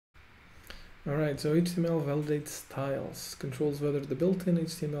Alright, so html.validate.styles controls whether the built-in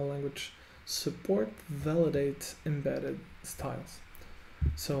HTML language support validate embedded styles.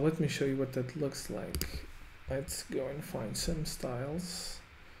 So let me show you what that looks like. Let's go and find some styles,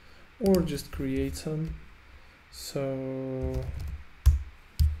 or just create some. So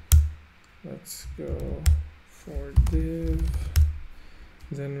let's go for div,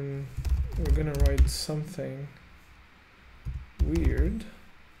 then we're gonna write something weird,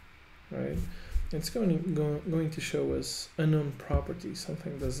 right? It's going to show us unknown property,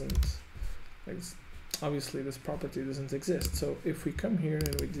 something doesn't, like, obviously this property doesn't exist. So if we come here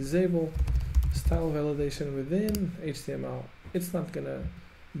and we disable style validation within HTML, it's not gonna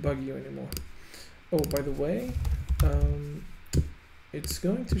bug you anymore. Oh, by the way, it's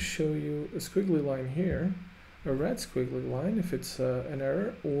going to show you a squiggly line here, a red squiggly line if it's an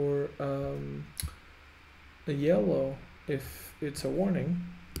error, or a yellow if it's a warning.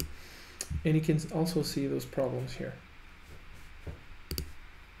 And you can also see those problems here.